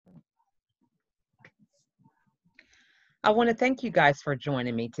I want to thank you guys for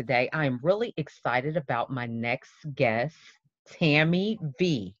joining me today. I'm really excited about my next guest, Tammy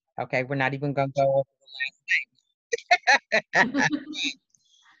V. Okay, we're not even going to go over the last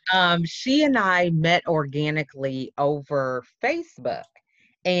name. She and I met organically over Facebook,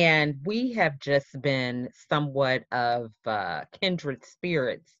 and we have just been somewhat of kindred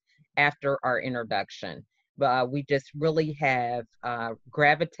spirits after our introduction. We just really have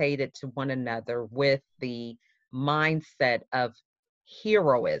gravitated to one another with the mindset of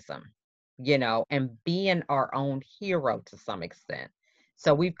heroism, and being our own hero to some extent.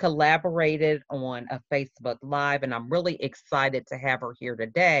 So we've collaborated on a Facebook Live, and I'm really excited to have her here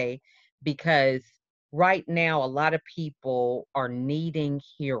today because right now a lot of people are needing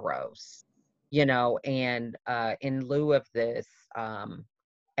heroes, and in lieu of this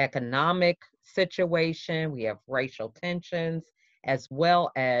economic situation, we have racial tensions as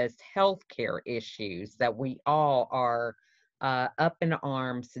well as healthcare issues that we all are up in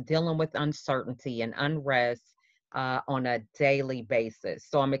arms dealing with uncertainty and unrest on a daily basis.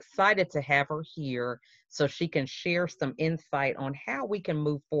 So I'm excited to have her here so she can share some insight on how we can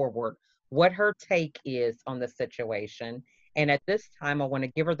move forward, what her take is on the situation. And at this time, I want to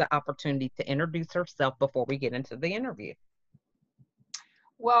give her the opportunity to introduce herself before we get into the interview.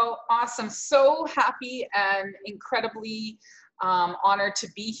 Well, awesome. So happy and incredibly honored to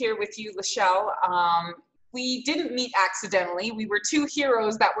be here with you, Lachelle. We didn't meet accidentally. We were two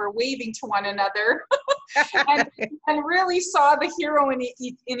heroes that were waving to one another and, and really saw the hero in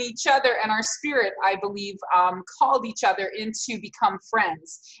each other, and our spirit, I believe, called each other in to become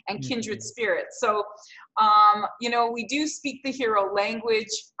friends and kindred spirits. So, we do speak the hero language.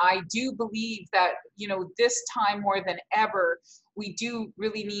 I do believe that, this time more than ever, we do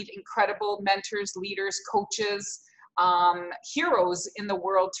really need incredible mentors, leaders, coaches, heroes in the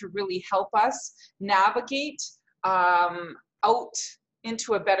world to really help us navigate out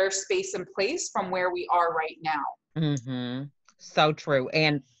into a better space and place from where we are right now. So true.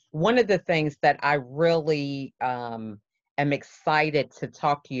 And one of the things that I really am excited to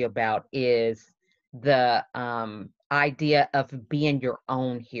talk to you about is the idea of being your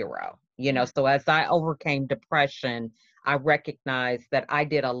own hero. So as I overcame depression, I recognized that I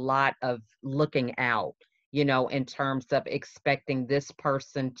did a lot of looking out, in terms of expecting this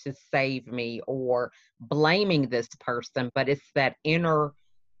person to save me or blaming this person. But it's that inner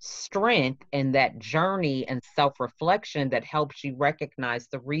strength and that journey and self reflection that helps you recognize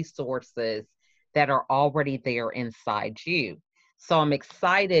the resources that are already there inside you. So I'm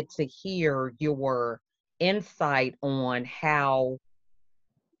excited to hear your insight on how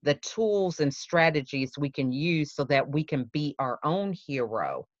the tools and strategies we can use so that we can be our own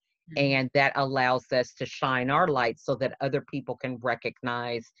hero. And that allows us to shine our light so that other people can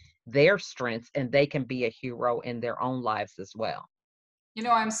recognize their strengths and they can be a hero in their own lives as well.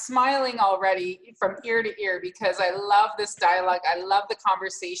 I'm smiling already from ear to ear because I love this dialogue. I love the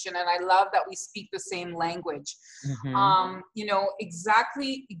conversation, and I love that we speak the same language.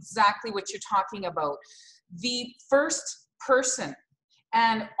 Exactly what you're talking about. The first person,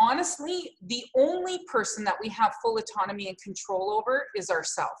 and honestly, the only person that we have full autonomy and control over is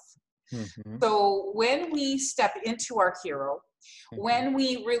ourselves. So when we step into our hero, when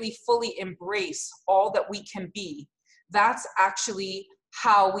we really fully embrace all that we can be, that's actually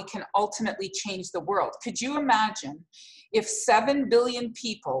how we can ultimately change the world. Could you imagine if 7 billion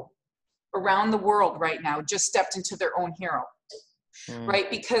people around the world right now just stepped into their own hero,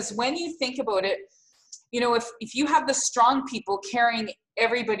 right? Because when you think about it, if you have the strong people carrying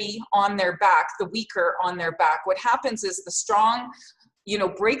everybody on their back, the weaker on their back, what happens is the strong,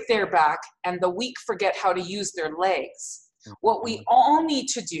 break their back and the weak forget how to use their legs. What we all need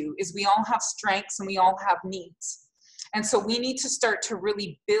to do is we all have strengths and we all have needs. And so we need to start to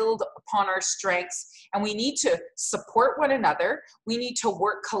really build upon our strengths, and we need to support one another. We need to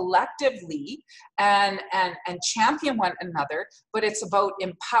work collectively and champion one another, but it's about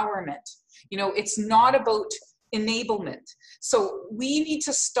empowerment. It's not about enablement. So we need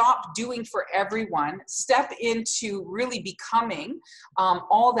to stop doing for everyone, step into really becoming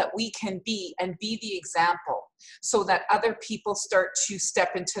all that we can be and be the example so that other people start to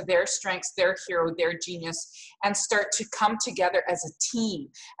step into their strengths, their hero, their genius, and start to come together as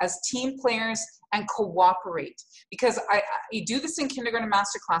as team players and cooperate. Because I do this in kindergarten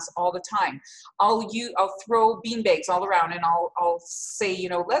masterclass all the time. I'll throw beanbags all around and I'll say,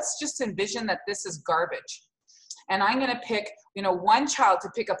 let's just envision that this is garbage. And I'm going to pick, one child to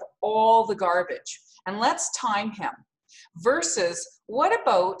pick up all the garbage, and let's time him. Versus, what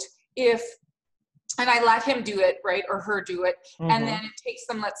about if, and I let him do it, right, or her do it, and then it takes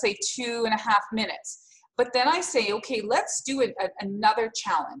them, let's say, 2.5 minutes. But then I say, okay, let's do another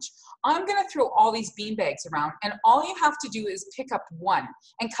challenge. I'm going to throw all these bean bags around, and all you have to do is pick up one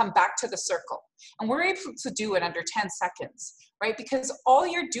and come back to the circle. And we're able to do it under 10 seconds, right? Because all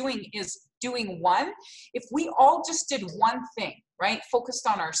you're doing is doing one. If we all just did one thing, right, focused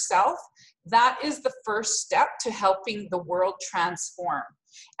on ourselves, that is the first step to helping the world transform.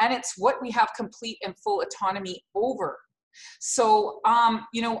 And it's what we have complete and full autonomy over. So,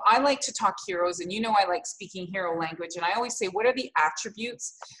 you know, I like to talk heroes, and you know, I like speaking hero language. And I always say, what are the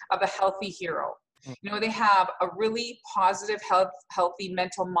attributes of a healthy hero? You know, they have a really positive, healthy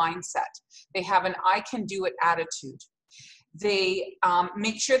mental mindset. They have an I can do it attitude. They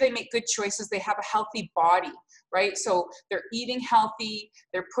make sure they make good choices. They have a healthy body, right? So they're eating healthy,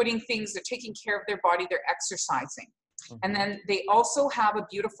 they're putting things, they're taking care of their body, they're exercising. And then they also have a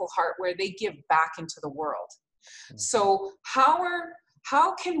beautiful heart where they give back into the world. So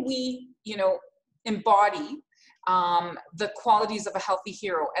how can we, you know, embody the qualities of a healthy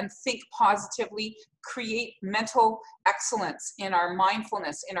hero and think positively, create mental excellence in our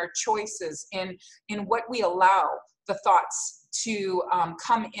mindfulness, in our choices, in what we allow the thoughts to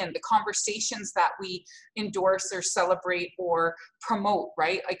come in, the conversations that we endorse or celebrate or promote,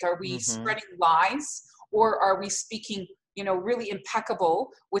 right? Like, are we spreading lies, or are we speaking, you know, really impeccable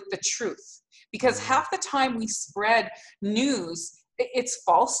with the truth? Because half the time we spread news, it's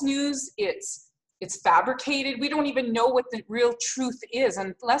false news, it's fabricated. We don't even know what the real truth is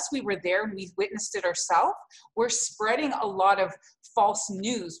unless we were there and we witnessed it ourselves. We're spreading a lot of false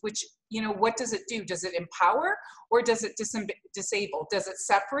news, which, you know, what does it do? Does it empower, or does it disable? Does it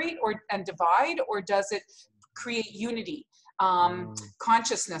separate and divide, or does it create unity?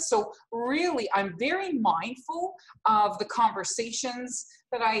 Consciousness. So really, I'm very mindful of the conversations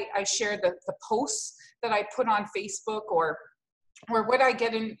that I share, the posts that I put on Facebook, or what I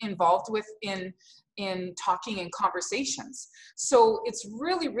get involved with in talking and conversations. So it's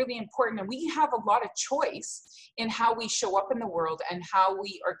really, really important. And we have a lot of choice in how we show up in the world and how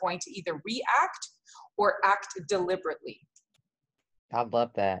we are going to either react or act deliberately. I love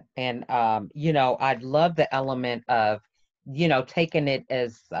that. And, you know, I love the element of, you know, taking it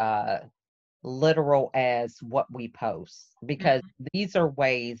as literal as what we post, because these are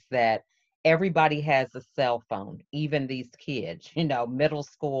ways that everybody has a cell phone, even these kids, you know, middle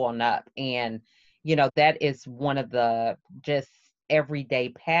school and up. And, you know, that is one of the just everyday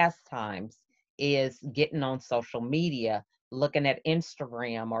pastimes, is getting on social media, looking at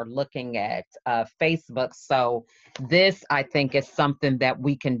Instagram or looking at Facebook. So this, I think, is something that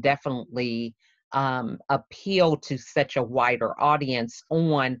we can definitely appeal to such a wider audience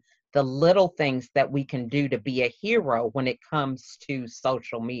on the little things that we can do to be a hero when it comes to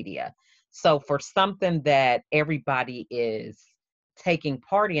social media. So for something that everybody is taking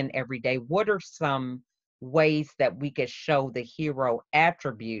part in every day, what are some ways that we could show the hero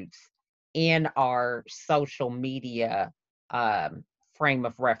attributes in our social media frame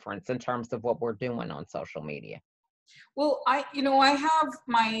of reference in terms of what we're doing on social media? Well, you know, I have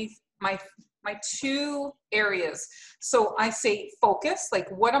my two areas. So I say focus, like,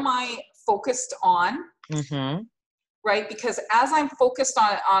 what am I focused on? Right? Because as I'm focused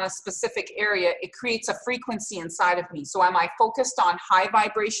on a specific area, it creates a frequency inside of me. So am I focused on high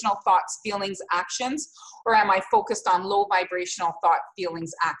vibrational thoughts, feelings, actions, or am I focused on low vibrational thought,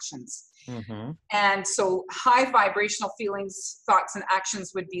 feelings, actions? And so high vibrational feelings, thoughts, and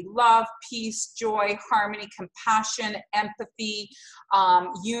actions would be love, peace, joy, harmony, compassion, empathy,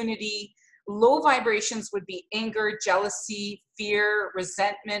 unity. Low vibrations would be anger, jealousy, fear,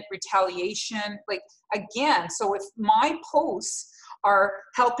 resentment, retaliation. Like, again, so if my posts are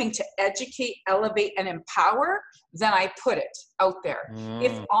helping to educate, elevate, and empower, then I put it out there.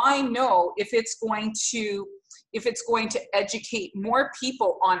 If I know if it's going to educate more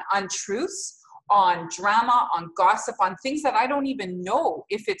people on untruths, on drama, on gossip, on things that I don't even know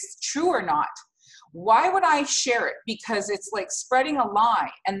if it's true or not, why would I share it? Because it's like spreading a lie,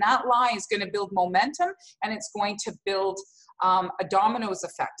 and that lie is going to build momentum, and it's going to build a dominoes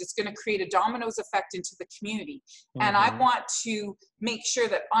effect. It's going to create a dominoes effect into the community. And I want to make sure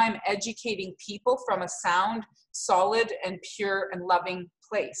that I'm educating people from a sound, solid, and pure and loving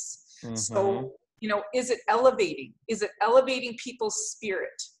place. So, you know, is it elevating? Is it elevating people's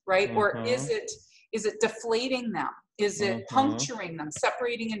spirit, right? Or is it deflating them? Is it puncturing them,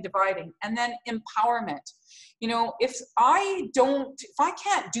 separating and dividing? And then empowerment. You know, if I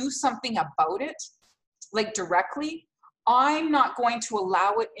can't do something about it, like directly, I'm not going to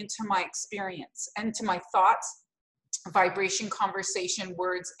allow it into my experience, into my thoughts, vibration, conversation,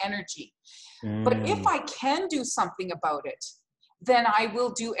 words, energy. But if I can do something about it, then I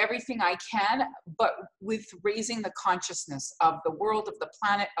will do everything I can, but with raising the consciousness of the world, of the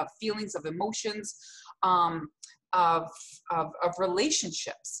planet, of feelings, of emotions, of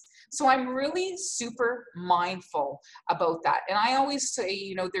relationships. So I'm really super mindful about that. And I always say,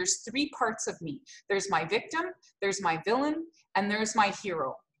 you know, there's three parts of me. There's my victim, there's my villain, and there's my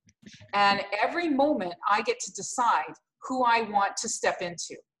hero. And every moment I get to decide who I want to step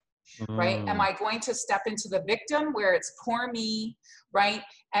into. Right? Am I going to step into the victim where it's poor me, right?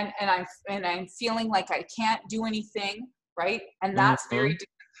 And I'm feeling like I can't do anything, right? And that's very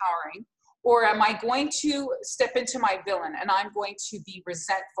disempowering. Or am I going to step into my villain and I'm going to be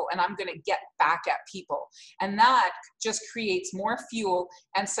resentful and I'm going to get back at people? And that just creates more fuel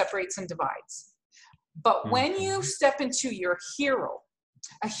and separates and divides. But when you step into your hero,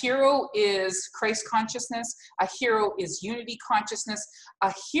 a hero is Christ consciousness. A hero is unity consciousness.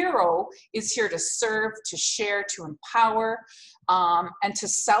 A hero is here to serve, to share, to empower, and to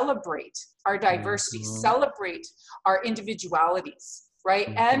celebrate our diversity, celebrate our individualities, right?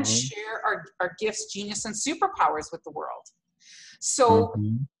 And share our gifts, genius, and superpowers with the world. So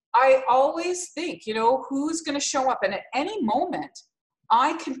I always think, you know, who's going to show up? And at any moment,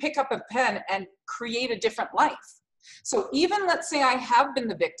 I can pick up a pen and create a different life. So even let's say I have been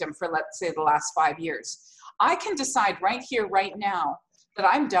the victim for, let's say, the last 5 years, I can decide right here, right now, that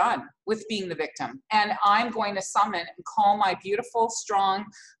I'm done with being the victim. And I'm going to summon and call my beautiful, strong,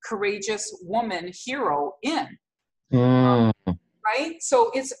 courageous woman hero in. Right?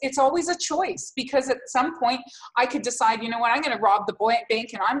 So it's always a choice, because at some point I could decide, you know what, I'm going to rob the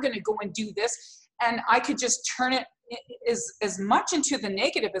bank and I'm going to go and do this. And I could just turn it as much into the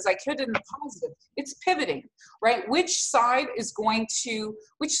negative as I could in the positive. It's pivoting, right? Which side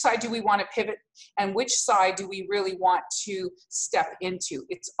do we want to pivot, and which side do we really want to step into?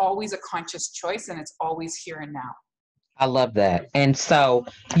 It's always a conscious choice, and it's always here and now. I love that. And so,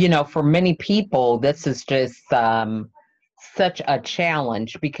 you know, for many people, this is just such a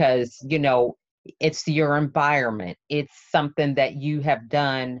challenge because, you know, it's your environment. It's something that you have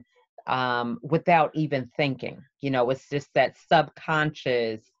done without even thinking. You know, it's just that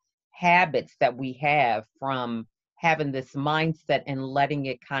subconscious habits that we have from having this mindset and letting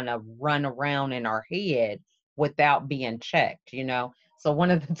it kind of run around in our head without being checked, you know. So one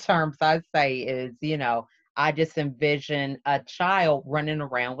of the terms I say is, you know, I just envision a child running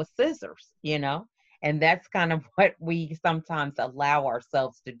around with scissors, you know, and that's kind of what we sometimes allow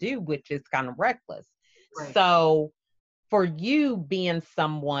ourselves to do, which is kind of reckless. Right. So for you being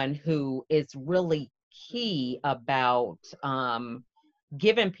someone who is really key about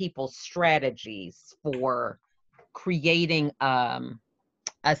giving people strategies for creating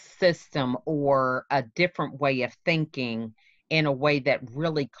a system or a different way of thinking in a way that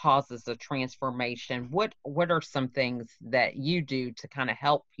really causes a transformation, what are some things that you do to kind of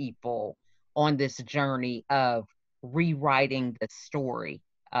help people on this journey of rewriting the story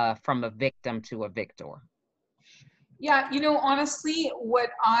from a victim to a victor? Yeah, you know, honestly, what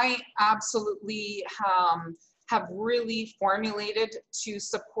I absolutely have really formulated to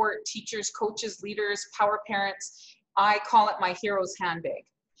support teachers, coaches, leaders, power parents, I call it my hero's handbag.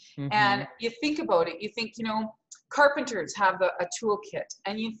 And you think about it, you think, you know, carpenters have a toolkit,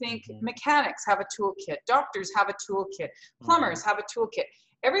 and you think mechanics have a toolkit, doctors have a toolkit, plumbers have a toolkit.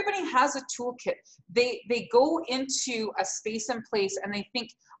 Everybody has a toolkit. They go into a space and place and they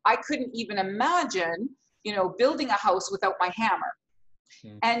think, I couldn't even imagine, you know, building a house without my hammer.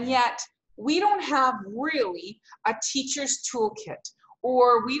 And yet we don't have really a teacher's toolkit,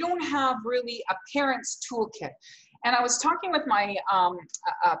 or we don't have really a parent's toolkit. And I was talking with my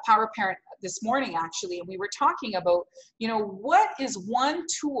power parent this morning, actually, and we were talking about, you know, what is one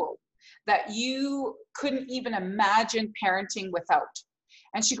tool that you couldn't even imagine parenting without?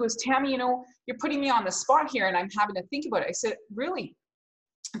 And she goes, Tammy, you know, you're putting me on the spot here and I'm having to think about it. I said, really,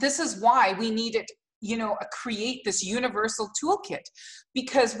 this is why we needed, you know, create this universal toolkit,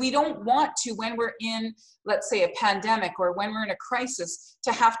 because we don't want to, when we're in, let's say, a pandemic or when we're in a crisis,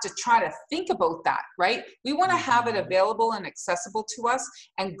 to have to try to think about that, right? We want to have it available and accessible to us,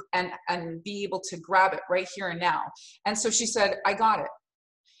 and be able to grab it right here and now. And so she said, I got it.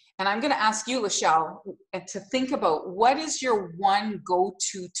 And I'm going to ask you, Lachelle, to think about, what is your one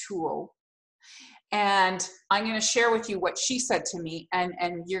go-to tool? And I'm going to share with you what she said to me, and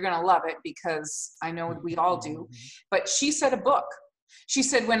you're going to love it, because I know we all do. But she said a book. She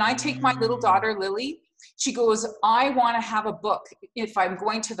said, when I take my little daughter, Lily, she goes, I want to have a book. If I'm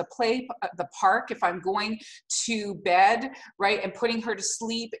going to the park, if I'm going to bed, right, and putting her to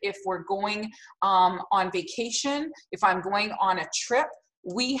sleep, if we're going on vacation, if I'm going on a trip,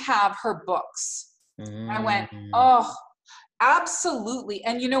 we have her books. I went, oh, Absolutely.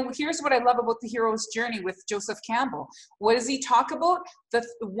 And you know, here's what I love about the hero's journey with Joseph Campbell. What does he talk about? The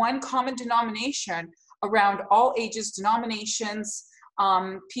one common denomination around all ages, denominations,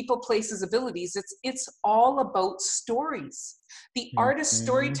 people, places, abilities. It's all about stories. The art of Mm-hmm.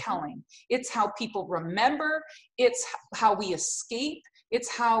 storytelling. It's how people remember. It's how we escape. It's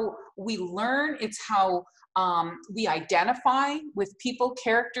how we learn. It's how we identify with people,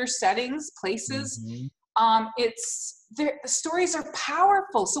 characters, settings, places. Mm-hmm. It's the stories are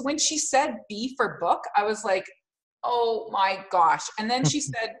powerful. So when she said B for book, I was like, oh my gosh. And then she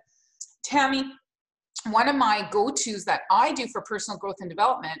said, Tammy, one of my go-tos that I do for personal growth and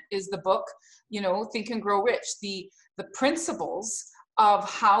development is the book, you know, Think and Grow Rich, the principles of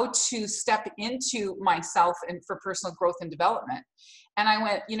how to step into myself and for personal growth and development. And I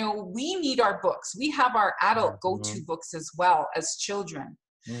went, you know, we need our books. We have our adult go-to books as well as children.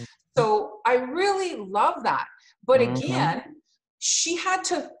 Mm-hmm. So I really love that. But Mm-hmm. again, she had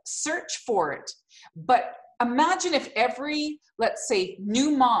to search for it. But imagine if every, let's say,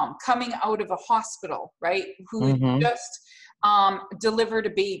 new mom coming out of a hospital, right, who Mm-hmm. just delivered a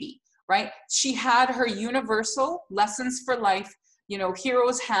baby, right? She had her universal lessons for life, you know,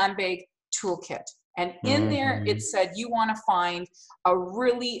 hero's handbag toolkit. And in there, Mm-hmm. it said, you want to find a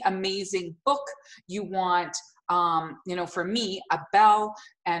really amazing book. You want, you know, for me, a bell,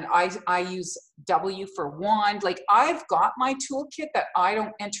 and I use W for wand. Like, I've got my toolkit that I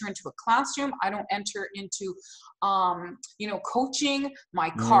don't enter into a classroom. I don't enter into, you know, coaching,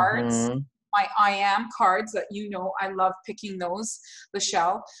 my cards, Mm-hmm. my I am cards that, you know, I love picking those,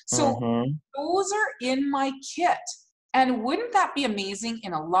 Lachelle. So Mm-hmm. those are in my kit. And wouldn't that be amazing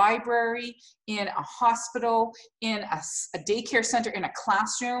in a library, in a hospital, in a daycare center, in a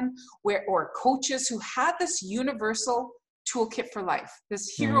classroom, where, or coaches who had this universal toolkit for life, this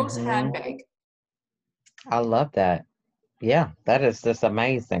hero's Mm-hmm. handbag. I love that. Yeah, that is just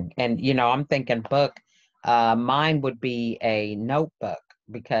amazing. And I'm thinking book, mine would be a notebook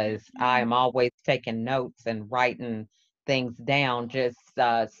because I am always taking notes and writing things down. Just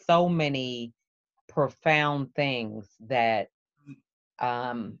so many profound things that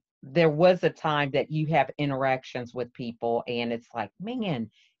there was a time that you have interactions with people and it's like, man,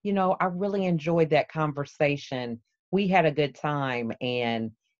 I really enjoyed that conversation. We had a good time.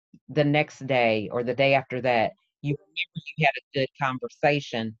 And the next day or the day after that, you remember you had a good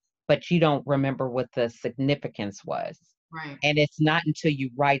conversation, but you don't remember what the significance was. Right. And it's not until you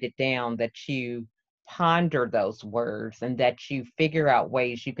write it down that you ponder those words and that you figure out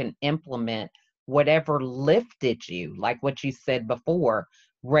ways you can implement whatever lifted you, like what you said before,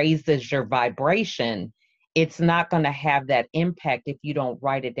 raises your vibration. It's not going to have that impact if you don't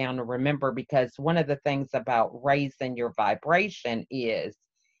write it down and remember, because one of the things about raising your vibration is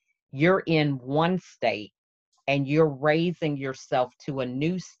you're in one state and you're raising yourself to a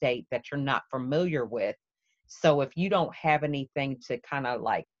new state that you're not familiar with. So if you don't have anything to kind of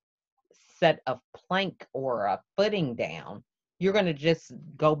like set a plank or a footing down, you're going to just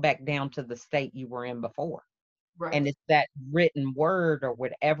go back down to the state you were in before. Right. And it's that written word or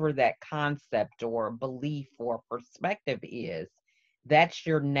whatever that concept or belief or perspective is, that's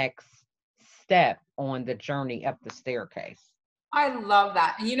your next step on the journey up the staircase. I love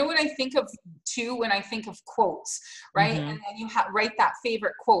that. And you know what I think of too when I think of quotes, right? Mm-hmm. And then you write that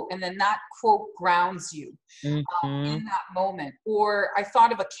favorite quote, and then that quote grounds you Mm-hmm. in that moment. Or I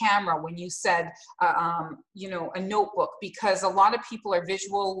thought of a camera when you said, you know, a notebook, because a lot of people are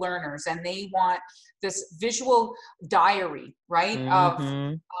visual learners and they want this visual diary, right? Of,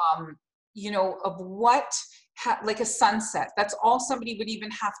 Mm-hmm. you know, of what, like a sunset. That's all somebody would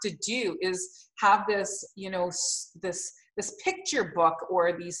even have to do, is have this, you know, this picture book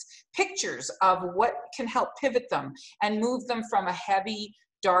or these pictures of what can help pivot them and move them from a heavy,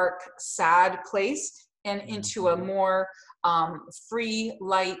 dark, sad place and into a Mm-hmm. more free,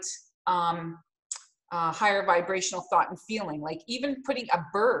 light, higher vibrational thought and feeling. Like even putting a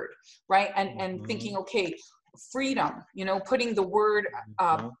bird, right? And Mm-hmm. thinking, okay, freedom, you know, putting the word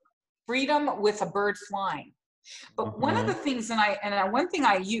Mm-hmm. freedom with a bird flying. But one of Mm-hmm. the things, one thing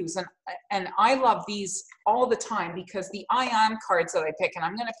I use, and I love these all the time, because the I am cards that I pick, and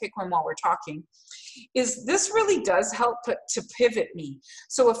I'm going to pick one while we're talking, is this really does help to pivot me.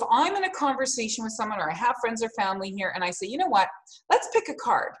 So if I'm in a conversation with someone, or I have friends or family here, and I say, you know what, let's pick a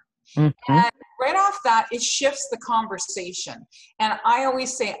card. Mm-hmm. And right off that, it shifts the conversation. And I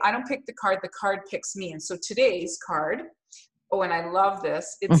always say, I don't pick the card picks me. And so today's card, oh, and I love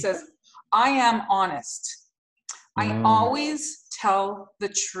this, it says, I am honest. I Mm-hmm. always tell the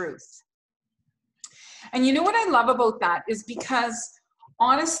truth. And you know what I love about that is because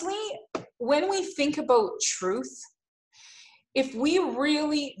honestly, when we think about truth, if we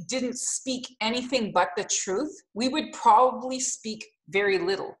really didn't speak anything but the truth, we would probably speak very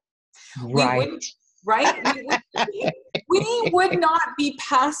little. We Right. wouldn't, right? We would not be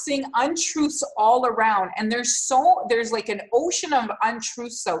passing untruths all around. And there's like an ocean of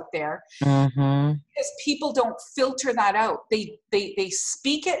untruths out there because people don't filter that out. They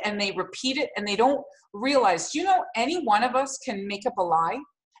speak it and they repeat it and they don't realize, any one of us can make up a lie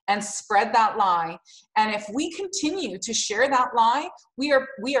and spread that lie. And if we continue to share that lie, we are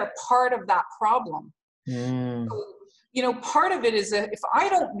part of that problem. So, part of it is that if I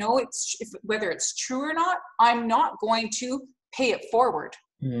don't know whether it's true or not, I'm not going to pay it forward.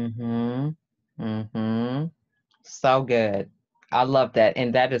 So good. I love that.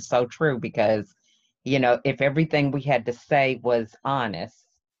 And that is so true because, if everything we had to say was honest,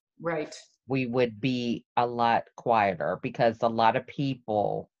 right, we would be a lot quieter because a lot of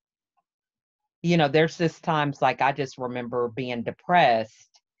people, there's just times like I just remember being depressed.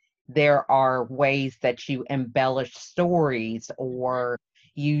 There are ways that you embellish stories or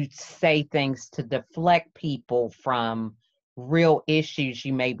you say things to deflect people from real issues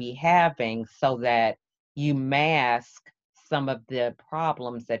you may be having so that you mask some of the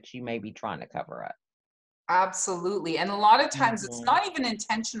problems that you may be trying to cover up. Absolutely. And a lot of times it's not even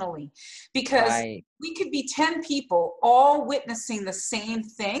intentionally, because Right. we could be 10 people all witnessing the same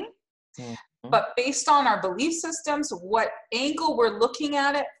thing. But based on our belief systems, what angle we're looking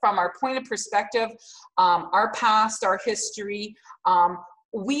at it from, our point of perspective, our past, our history,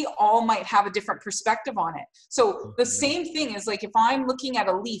 we all might have a different perspective on it. So the same thing is like if I'm looking at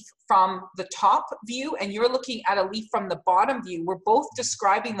a leaf from the top view and you're looking at a leaf from the bottom view, we're both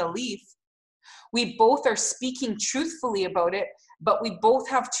describing the leaf. We both are speaking truthfully about it, but we both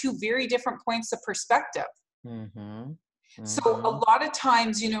have two very different points of perspective. So a lot of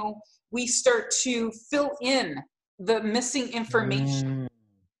times, we start to fill in the missing information.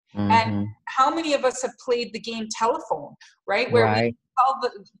 And how many of us have played the game telephone, right? Where we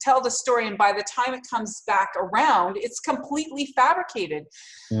tell the story, and by the time it comes back around, it's completely fabricated.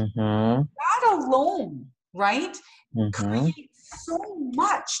 That alone, right, creates so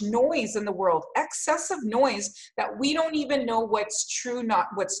much noise in the world, excessive noise, that we don't even know what's true,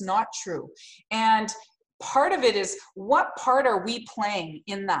 what's not true. And part of it is, what part are we playing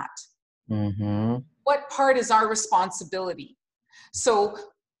in that? What part is our responsibility? So,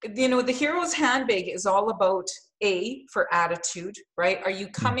 the hero's handbag is all about A, for attitude, right? Are you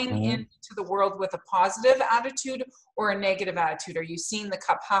coming into the world with a positive attitude or a negative attitude? Are you seeing the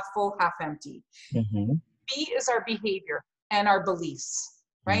cup half full, half empty? B is our behavior and our beliefs,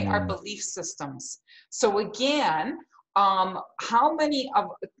 right? Our belief systems. So again, how many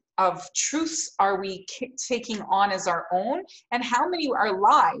of truths are we taking on as our own, and how many are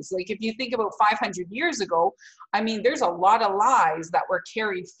lies? Like if you think about 500 years ago, there's a lot of lies that were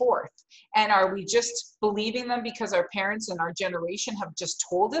carried forth. And are we just believing them because our parents and our generation have just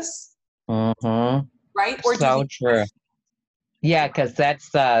told us? Right? Or so true. Yeah, because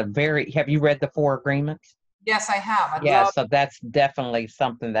that's have you read the 4 Agreements? Yes, I have. So that's definitely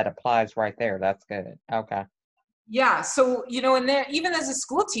something that applies right there. That's good. Okay. Yeah. So, and then even as a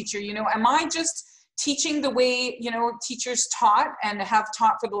school teacher, am I just teaching the way, teachers taught and have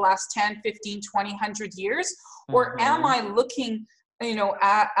taught for the last 10, 15, 20, 100 years? Or am I looking,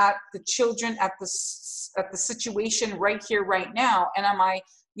 at the children, at the situation right here, right now? And am I,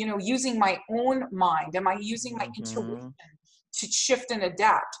 using my own mind? Am I using my intuition to shift and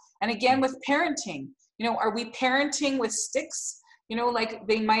adapt? And again, with parenting, are we parenting with sticks? Like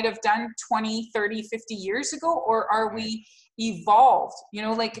they might have done 20, 30, 50 years ago? Or are we evolved?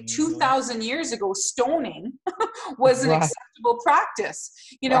 Like 2,000 years ago, stoning was an acceptable practice.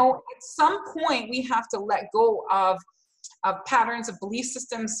 At some point, we have to let go of patterns, of belief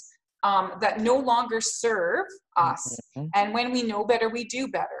systems that no longer serve us. And when we know better, we do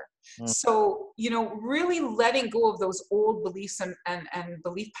better. So, really letting go of those old beliefs and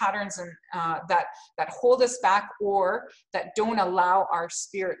belief patterns and that hold us back, or that don't allow our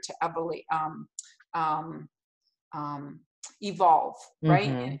spirit to evolve, right?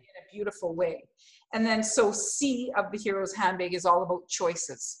 In a beautiful way. And then, so C of the hero's handbag is all about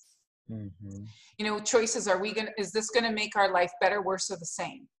choices. Choices, is this going to make our life better, worse, or the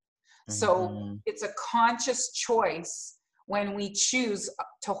same? So it's a conscious choice when we choose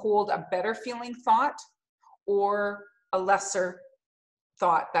to hold a better feeling thought or a lesser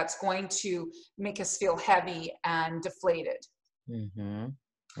thought that's going to make us feel heavy and deflated.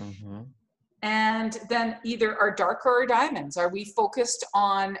 And then either our dark or our diamonds. Are we focused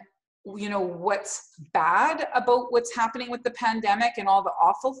on, what's bad about what's happening with the pandemic and all the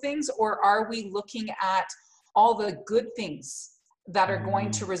awful things? Or are we looking at all the good things that are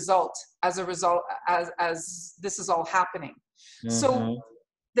going to result as this is all happening. So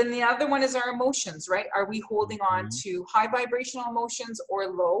then the other one is our emotions, right? Are we holding on to high vibrational emotions or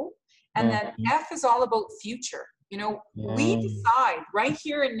low? And then F is all about future. You know, we decide right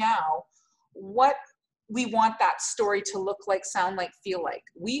here and now what we want that story to look like, sound like, feel like.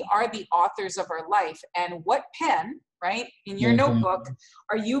 We are the authors of our life. And what pen, right, in your notebook,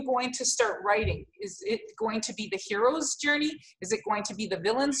 are you going to start writing? Is it going to be the hero's journey? Is it going to be the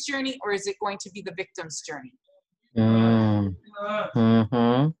villain's journey? Or is it going to be the victim's journey?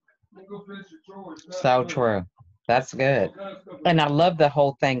 So true. That's good. And I love the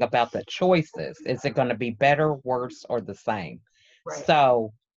whole thing about the choices. Is it going to be better, worse, or the same? Right.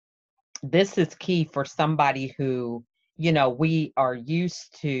 So this is key for somebody who, you know, we are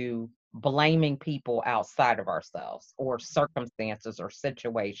used to blaming people outside of ourselves or circumstances or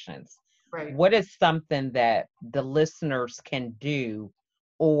situations. Right. What is something that the listeners can do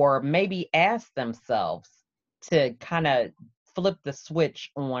or maybe ask themselves to kind of flip the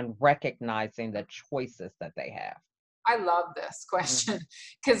switch on recognizing the choices that they have? I love this question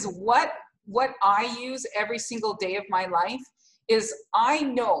because what I use every single day of my life is I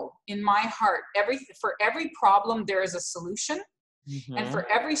know in my heart for every problem there is a solution, and for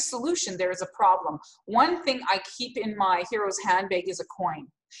every solution there is a problem. One thing I keep in my hero's handbag is a coin,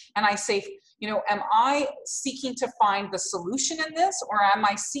 and I say, you know, am I seeking to find the solution in this, or am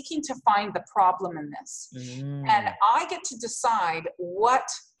I seeking to find the problem in this? And I get to decide what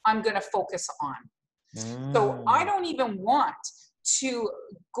I'm going to focus on. So I don't even want to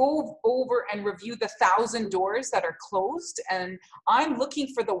go over and review the 1,000 doors that are closed, and I'm looking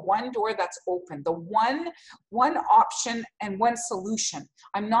for the one door that's open, the one option and one solution.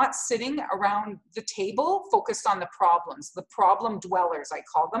 I'm not sitting around the table focused on the problems, the problem dwellers, I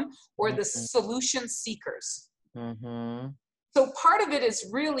call them, or the solution seekers. So part of it is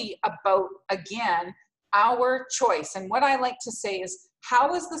really about, again, our choice. And what I like to say is,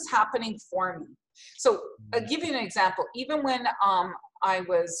 how is this happening for me? So I'll give you an example. Even when I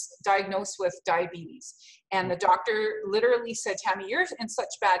was diagnosed with diabetes, and the doctor literally said, Tammy, you're in such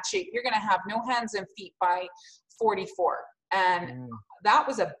bad shape, you're going to have no hands and feet by 44. And that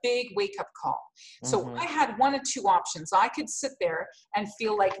was a big wake-up call. So I had one of two options. I could sit there and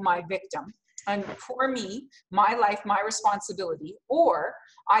feel like my victim, and poor me, my life, my responsibility. Or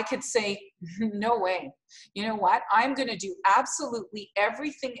I could say, no way. You know what? I'm going to do absolutely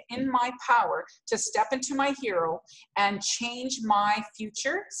everything in my power to step into my hero and change my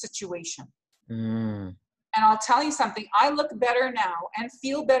future situation. And I'll tell you something, I look better now and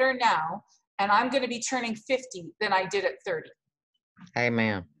feel better now, and I'm going to be turning 50 than I did at 30.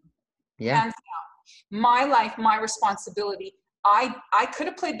 Amen. Yeah. Hands down. My life, my responsibility. I could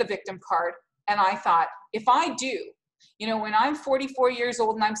have played the victim card. And I thought, if I do, you know, when I'm 44 years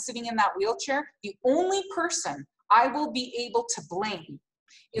old and I'm sitting in that wheelchair, the only person I will be able to blame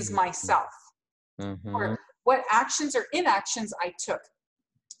is myself, or what actions or inactions I took.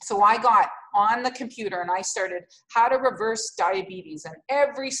 So I got on the computer and I started how to reverse diabetes, and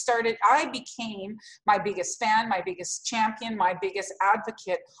I became my biggest fan, my biggest champion, my biggest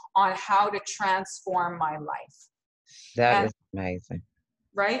advocate on how to transform my life. That is amazing.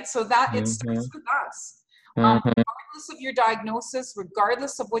 Right? So that it starts with us. Regardless of your diagnosis,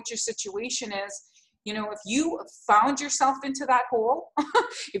 regardless of what your situation is, you know, if you found yourself into that hole,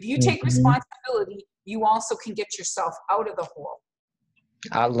 if you take responsibility, you also can get yourself out of the hole.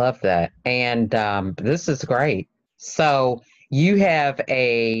 I love that. And this is great. So you have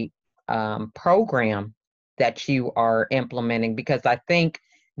a program that you are implementing, because I think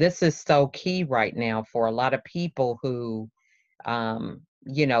this is so key right now for a lot of people who,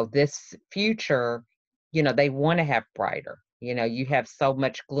 you know, this future, you know, they want to have brighter. You know, you have so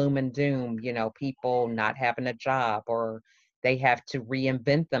much gloom and doom, you know, people not having a job, or they have to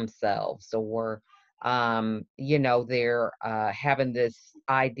reinvent themselves, or, you know, they're having this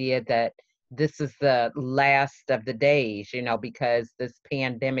idea that this is the last of the days, you know, because this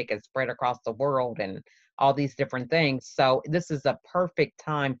pandemic is spread across the world and all these different things. So this is a perfect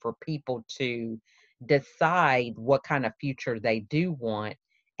time for people to decide what kind of future they do want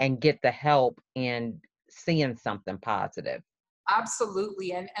and get the help in seeing something positive.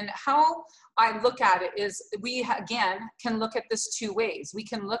 Absolutely. And how I look at it is, we again can look at this two ways. We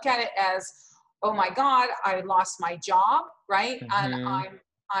can look at it as, oh my God, I lost my job, right? And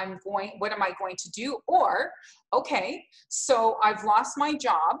what am I going to do? Or, okay, so I've lost my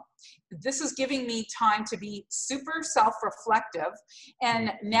job. This is giving me time to be super self-reflective.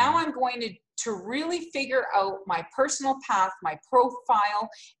 And now I'm going to really figure out my personal path, my profile,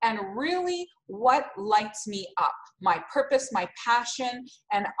 and really what lights me up, my purpose, my passion.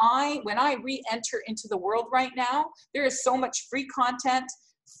 And when I re-enter into the world right now, there is so much free content,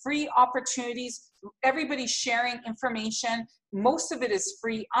 free opportunities, everybody's sharing information. Most of it is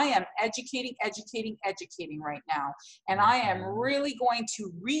free. I am educating right now. And I am really going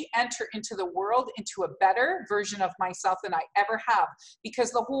to re-enter into the world, into a better version of myself than I ever have,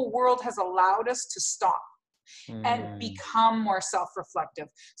 because the whole world has allowed us to stop and become more self-reflective.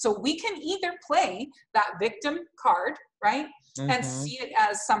 So we can either play that victim card, right? And see it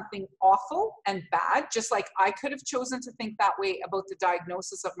as something awful and bad, just like I could have chosen to think that way about the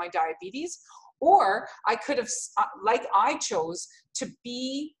diagnosis of my diabetes. Or I could have, like I chose, to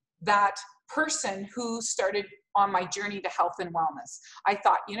be that person who started on my journey to health and wellness. I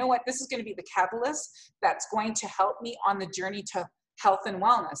thought, you know what, this is going to be the catalyst that's going to help me on the journey to health and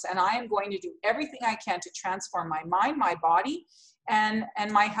wellness. And I am going to do everything I can to transform my mind, my body, and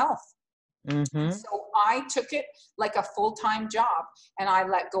my health. So I took it like a full-time job, and I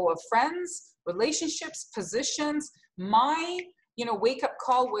let go of friends, relationships, positions. My, wake-up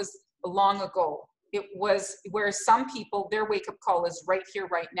call was long ago. It was where some people, their wake-up call is right here,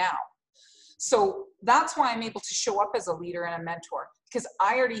 right now. So that's why I'm able to show up as a leader and a mentor, because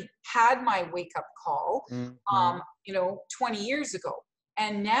I already had my wake-up call, 20 years ago.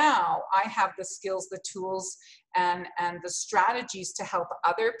 And now I have the skills, the tools, and the strategies to help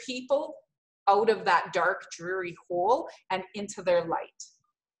other people out of that dark, dreary hole and into their light.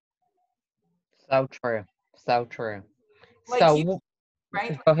 So true. So true. Like So, you,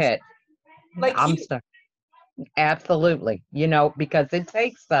 right? go ahead. Like I'm you. sorry. Absolutely. Because it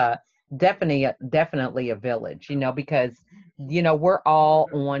takes definitely a village, because we're all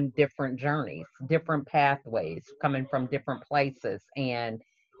on different journeys, different pathways, coming from different places. And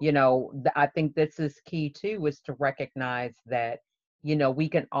I think this is key too, is to recognize that we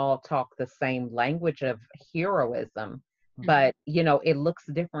can all talk the same language of heroism, but it looks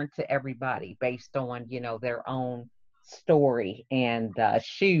different to everybody based on their own story and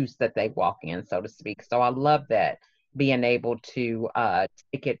shoes that they walk in, so to speak. So I love that, being able to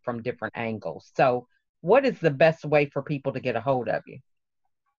take it from different angles. So what is the best way for people to get a hold of you?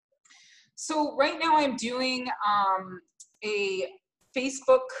 So right now I'm doing a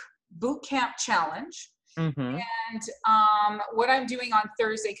Facebook boot camp challenge. And what I'm doing on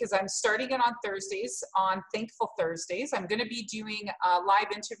Thursday, because I'm starting it on Thursdays, on Thankful Thursdays, I'm going to be doing a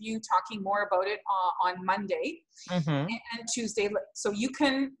live interview talking more about it on Monday and Tuesday. So you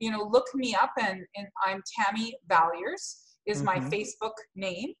can, look me up, and I'm Tammy Vallieres is my Facebook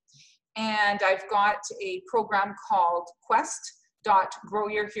name. And I've got a program called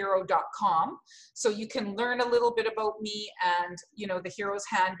quest.growyourhero.com. So you can learn a little bit about me and, the Hero's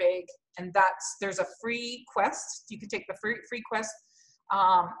Handbag. And there's a free quest. You can take the free quest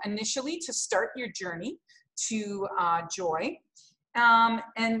initially to start your journey to joy. And,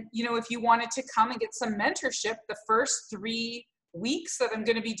 if you wanted to come and get some mentorship, the first 3 weeks that I'm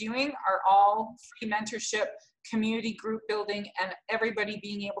going to be doing are all free mentorship, community group building, and everybody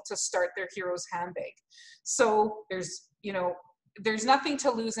being able to start their Hero's Handbag. So there's nothing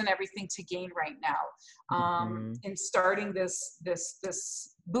to lose and everything to gain right now in starting this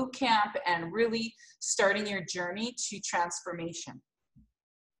boot camp and really starting your journey to transformation.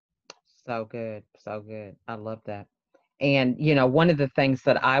 So good. So good. I love that. And, one of the things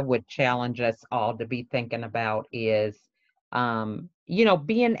that I would challenge us all to be thinking about is,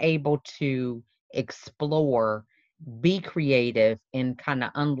 being able to explore, be creative, and kind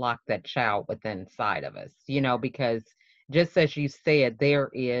of unlock that child within inside of us, because just as you said, there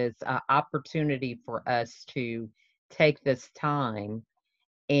is an opportunity for us to take this time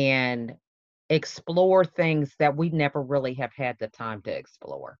and explore things that we never really have had the time to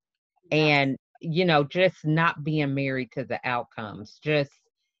explore. Yeah. And, just not being married to the outcomes, just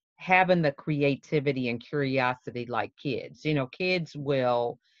having the creativity and curiosity like kids. Kids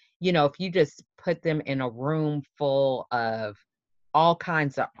will, if you just put them in a room full of all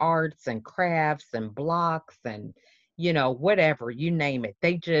kinds of arts and crafts and blocks and, whatever, you name it,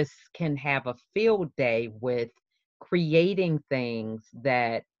 they just can have a field day with creating things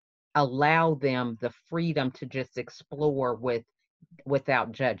that allow them the freedom to just explore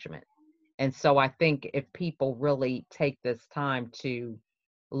without judgment. And so I think if people really take this time to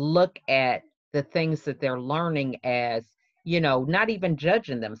look at the things that they're learning as, not even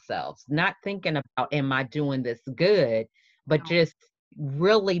judging themselves, not thinking about, am I doing this good? But No. just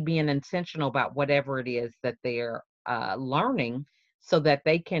really being intentional about whatever it is that they're learning, so that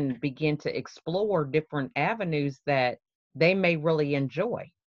they can begin to explore different avenues that they may really enjoy,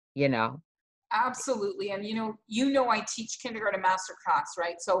 you know. Absolutely. And I teach kindergarten master class,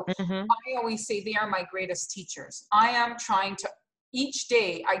 right? So Mhm. I always say they are my greatest teachers. I am trying to, each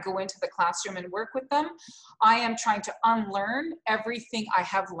day I go into the classroom and work with them, I am trying to unlearn everything I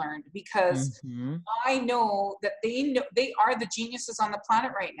have learned, because Mhm. I know that they are the geniuses on the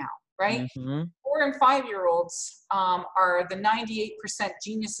planet right now, right? Mhm. 4 and 5-year-olds are the 98%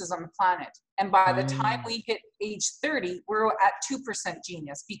 geniuses on the planet. And by the time Mm. we hit age 30, we're at 2%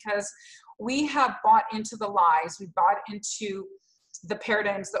 genius, because we have bought into the lies, we bought into the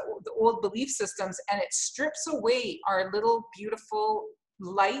paradigms, the old belief systems, and it strips away our little beautiful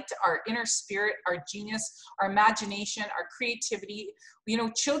light, our inner spirit, our genius, our imagination, our creativity.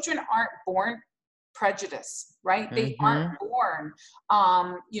 Children aren't born prejudice, right? They aren't Mhm. born,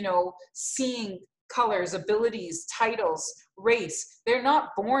 seeing colors, abilities, titles, race. They're not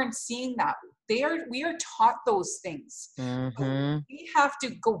born seeing that. We are taught those things. So Mhm. we have to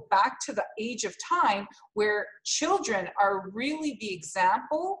go back to the age of time where children are really the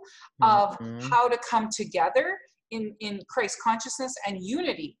example of Mhm. how to come together in Christ consciousness and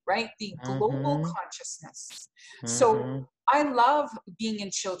unity, right? The global Mhm. consciousness. So Mhm. I love being in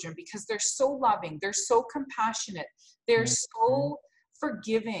children because they're so loving, they're so compassionate, they're Mhm. so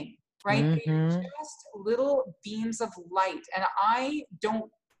forgiving, right? They're Mhm. just little beams of light. And I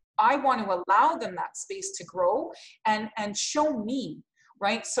want to allow them that space to grow and show me,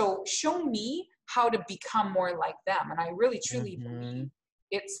 right? So show me how to become more like them. And I really truly believe Mhm.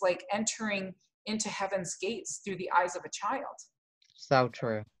 it's like entering into heaven's gates through the eyes of a child. So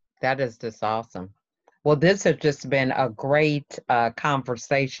true. That is just awesome. Well, this has just been a great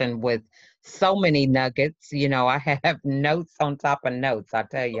conversation with so many nuggets. I have notes on top of notes. I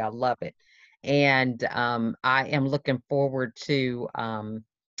tell you, I love it. And I am looking forward to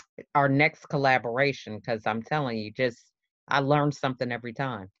our next collaboration, because I'm telling you, just I learn something every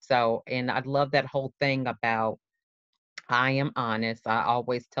time. So, and I love that whole thing about I am honest. I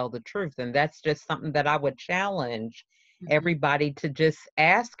always tell the truth. And that's just something that I would challenge Mhm. everybody to just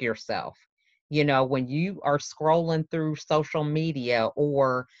ask yourself. When you are scrolling through social media,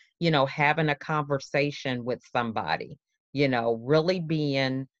 or, having a conversation with somebody, really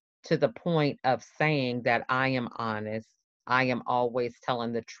being to the point of saying that I am honest. I am always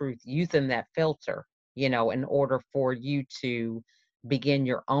telling the truth, using that filter, in order for you to begin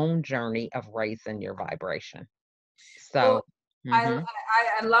your own journey of raising your vibration. Well, So, I, mhm,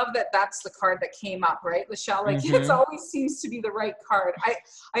 I love that that's the card that came up, right, Lachelle? Like it mhm, always seems to be the right card.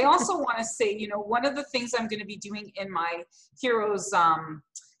 I also want to say, one of the things I'm going to be doing in my Heroes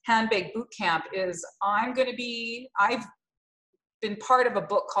Handbag Boot Camp is I've been part of a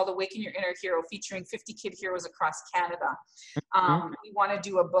book called Awaken Your Inner Hero, featuring 50 kid heroes across Canada. mhm, We want to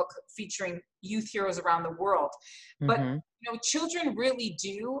do a book featuring youth heroes around the world. But mhm, children really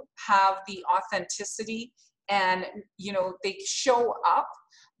do have the authenticity, and they show up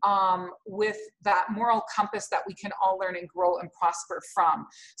with that moral compass that we can all learn and grow and prosper from.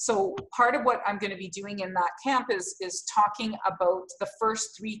 So part of what I'm going to be doing in that camp is talking about the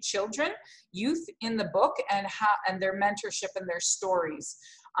first 3 children, youth in the book, and their mentorship and their stories.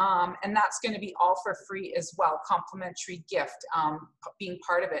 And that's going to be all for free as well, complimentary gift, being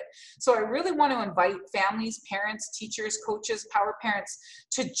part of it. So I really want to invite families, parents, teachers, coaches, power parents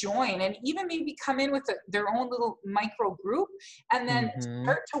to join, and even maybe come in with their own little micro group, and then mhm,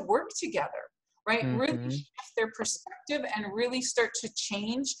 start to work together, right? Really mhm. shift their perspective and really start to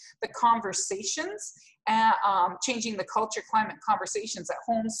change the conversations, and changing the culture, climate conversations at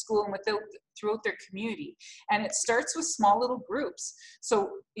home, school, and throughout their community. And it starts with small little groups. So,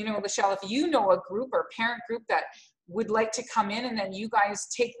 Lachelle, if you know a group or parent group that would like to come in, and then you guys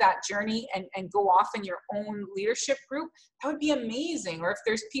take that journey and go off in your own leadership group, that would be amazing. Or if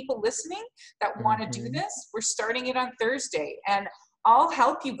there's people listening that want to do Mhm. this, we're starting it on Thursday. And I'll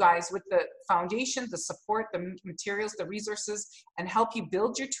help you guys with the foundation, the support, the materials, the resources, and help you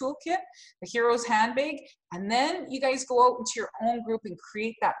build your toolkit, the Hero's Handbag. And then you guys go out into your own group and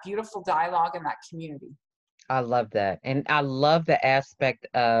create that beautiful dialogue in that community. I love that. And I love the aspect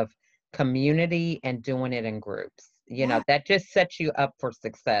of community and doing it in groups. Yeah. That just sets you up for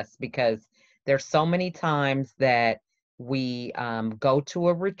success, because there's so many times that we go to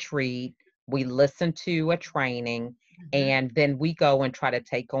a retreat, we listen to a training, Mhm. and then we go and try to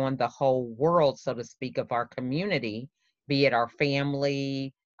take on the whole world, so to speak, of our community, be it our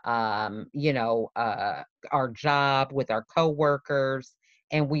family, our job with our coworkers,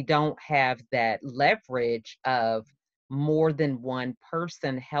 and we don't have that leverage of more than one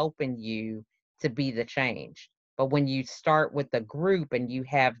person helping you to be the change. But when you start with a group and you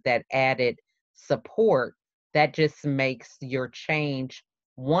have that added support, that just makes your change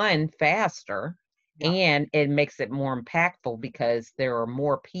one faster, Yeah. and it makes it more impactful because there are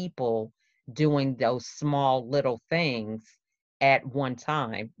more people doing those small little things at one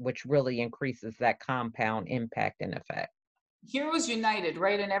time, which really increases that compound impact and effect. Heroes united,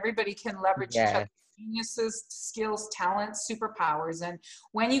 right? And everybody can leverage each other's Yes. geniuses, skills, talents, superpowers. And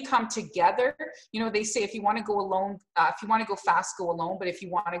when you come together, they say if you want to go alone, if you want to go fast, go alone. But if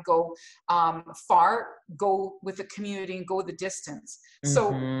you want to go far, go with the community and go the distance.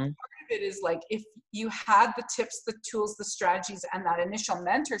 So part Mhm. of it is like if you had the tips, the tools, the strategies, and that initial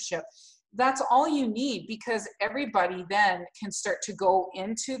mentorship, that's all you need, because everybody then can start to go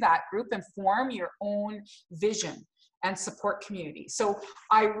into that group and form your own vision and support community. So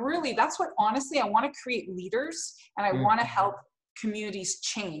that's what, honestly, I want to create leaders, and I want to help Mhm. communities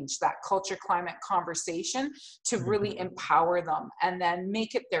change that culture, climate conversation to really Mhm. empower them and then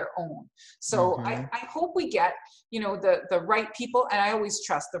make it their own. So I, Mhm. I hope we get, the right people, and I always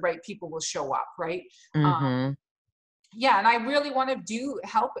trust the right people will show up, right? Mhm. Yeah, and I really want to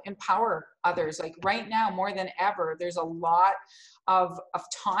help empower others. Like right now more than ever, there's a lot of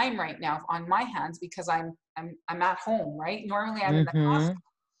time right now on my hands because I'm at home, right? Normally I'm in the hospital. Mhm.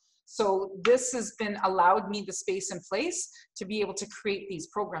 So this has been allowed me the space and place to be able to create these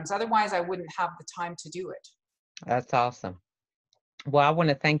programs. Otherwise I wouldn't have the time to do it. That's awesome. Well, I want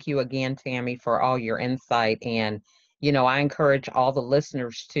to thank you again, Tammy, for all your insight. And, I encourage all the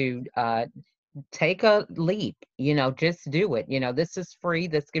listeners to take a leap, just do it. This is free.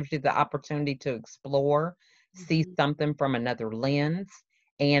 This gives you the opportunity to explore, see Mhm. something from another lens,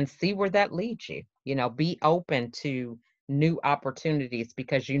 and see where that leads you. Be open to new opportunities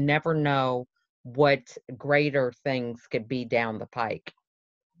because you never know what greater things could be down the pike.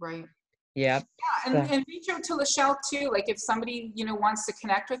 Right. Yep. Yeah, and, So, and reach out to Lachelle too. Like if somebody, wants to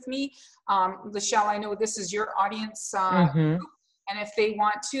connect with me, Lachelle, I know this is your audience mm-hmm. group, and if they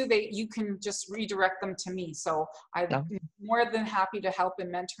want to, you can just redirect them to me. So I'm No, more than happy to help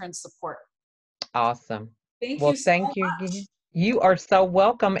and mentor and support. awesome. Thank Well, you so thank you much. again. You are so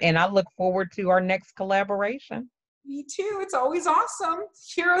welcome, and I look forward to our next collaboration. Me too. It's always awesome.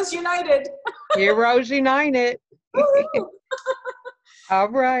 Heroes United. Heroes United. Woo-hoo. All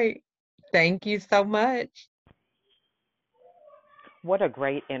right. Thank you so much. What a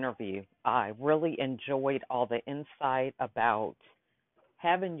great interview. I really enjoyed all the insight about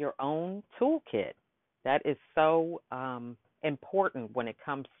having your own toolkit. That is so important when it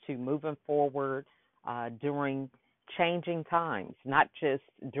comes to moving forward during changing times, not just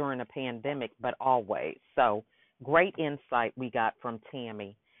during a pandemic, but always. So, great insight we got from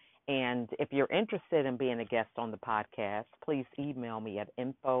Tammy. And if you're interested in being a guest on the podcast, please email me at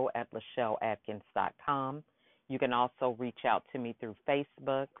info@lachelleatkins.com. You can also reach out to me through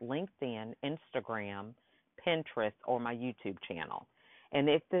Facebook, LinkedIn, Instagram, Pinterest, or my YouTube channel. And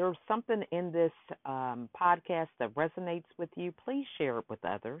if there's something in this podcast that resonates with you, please share it with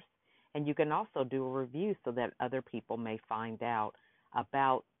others. And you can also do a review so that other people may find out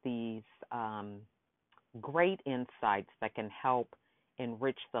about these great insights that can help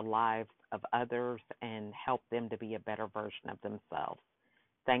enrich the lives of others and help them to be a better version of themselves.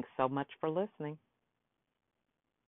 Thanks so much for listening.